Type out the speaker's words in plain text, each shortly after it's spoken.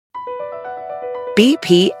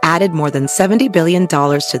BP added more than $70 billion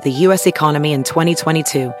to the U.S. economy in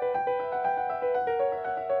 2022.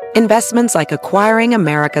 Investments like acquiring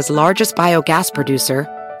America's largest biogas producer,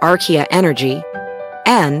 Archaea Energy,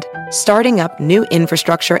 and starting up new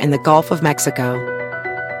infrastructure in the Gulf of Mexico.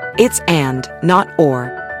 It's and, not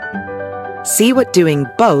or. See what doing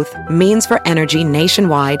both means for energy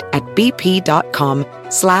nationwide at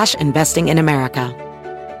bp.com/investing in America.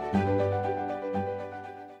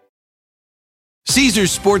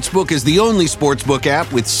 Caesars Sportsbook is the only sportsbook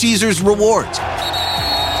app with Caesars Rewards.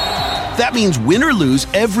 That means win or lose,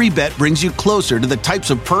 every bet brings you closer to the types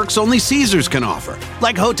of perks only Caesars can offer,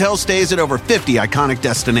 like hotel stays at over 50 iconic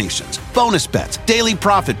destinations, bonus bets, daily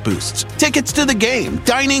profit boosts, tickets to the game,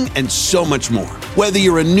 dining, and so much more. Whether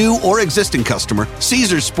you're a new or existing customer,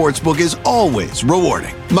 Caesars Sportsbook is always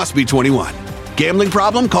rewarding. Must be 21. Gambling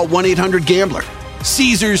problem? Call 1-800-GAMBLER.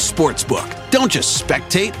 Caesars Sportsbook. Don't just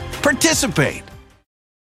spectate, participate.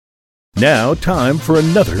 Now, time for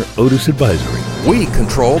another Otis Advisory. We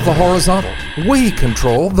control the horizontal. We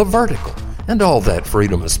control the vertical. And all that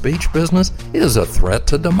freedom of speech business is a threat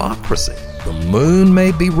to democracy. The moon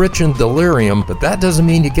may be rich in delirium, but that doesn't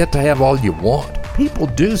mean you get to have all you want. People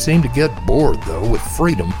do seem to get bored, though, with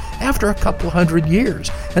freedom after a couple hundred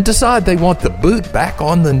years and decide they want the boot back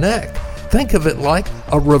on the neck. Think of it like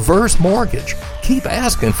a reverse mortgage. Keep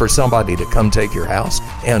asking for somebody to come take your house,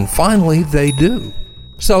 and finally they do.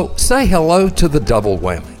 So say hello to the double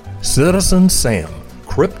whammy. Citizen Sam,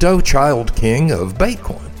 crypto child king of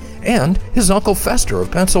Bitcoin, and his Uncle Fester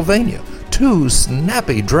of Pennsylvania, two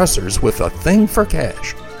snappy dressers with a thing for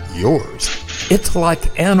cash. Yours. It's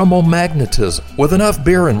like animal magnetism. With enough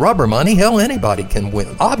beer and rubber money, hell, anybody can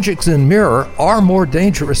win. Objects in mirror are more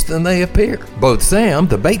dangerous than they appear. Both Sam,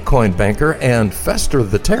 the Bitcoin banker, and Fester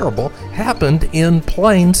the Terrible happened in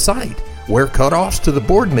plain sight. Wear cutoffs to the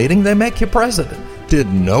board meeting, they make you president.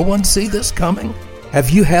 Did no one see this coming?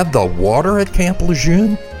 Have you had the water at Camp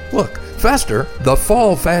Lejeune? Look, Fester, the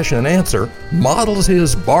fall fashion answer, models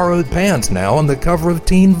his borrowed pants now on the cover of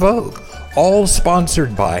Teen Vogue, all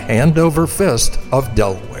sponsored by Hand Over Fist of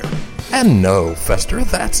Delaware. And no, Fester,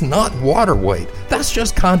 that's not water weight. That's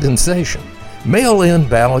just condensation. Mail-in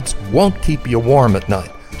ballots won't keep you warm at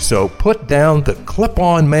night. So put down the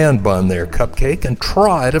clip-on man bun there, Cupcake, and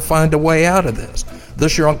try to find a way out of this.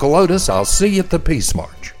 This is your Uncle Otis. I'll see you at the Peace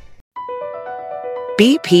March.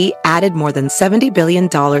 BP added more than $70 billion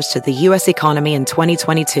to the U.S. economy in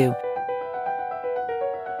 2022.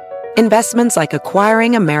 Investments like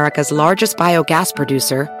acquiring America's largest biogas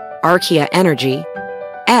producer, Archaea Energy,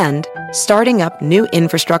 and starting up new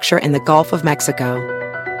infrastructure in the Gulf of Mexico.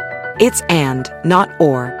 It's and, not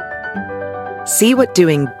or. See what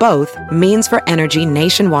doing both means for energy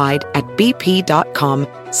nationwide at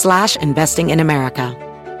bp.com/investing in America.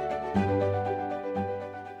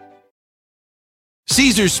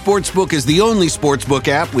 Caesars Sportsbook is the only sportsbook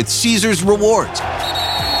app with Caesars Rewards.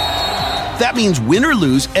 That means win or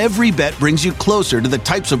lose, every bet brings you closer to the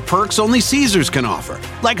types of perks only Caesars can offer,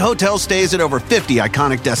 like hotel stays at over 50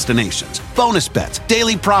 iconic destinations, bonus bets,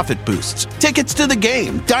 daily profit boosts, tickets to the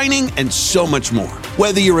game, dining, and so much more.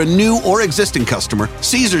 Whether you're a new or existing customer,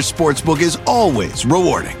 Caesars Sportsbook is always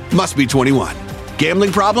rewarding. Must be 21.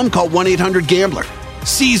 Gambling problem? Call 1-800-GAMBLER.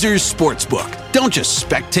 Caesars Sportsbook. Don't just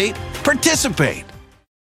spectate, participate.